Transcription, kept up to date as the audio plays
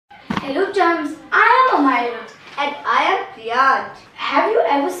Hello chums, I am Amira. And I am Priyant. Have you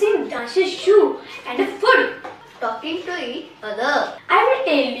ever seen Dash's shoe and a foot Talking to each other. I will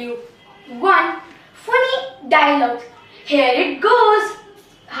tell you one funny dialogue. Here it goes.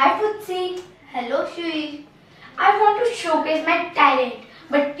 Hi Footsie. Hello Shui. I want to showcase my talent,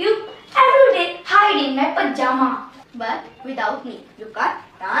 but you every day hide in my pajama. But without me, you can't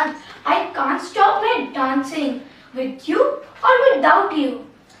dance. I can't stop my dancing with you or without you.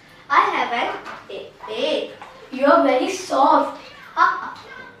 I have an headache. You are very soft.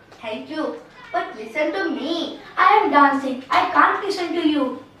 Thank you. But listen to me. I am dancing. I can't listen to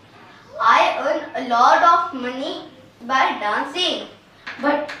you. I earn a lot of money by dancing.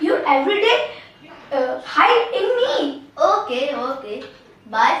 But you every day hide in me. Okay.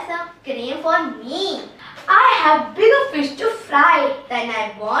 Buy some cream for me. I have bigger fish to fry. Then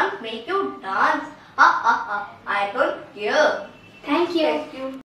I won't make you dance. I don't care. Thank you. Thank you.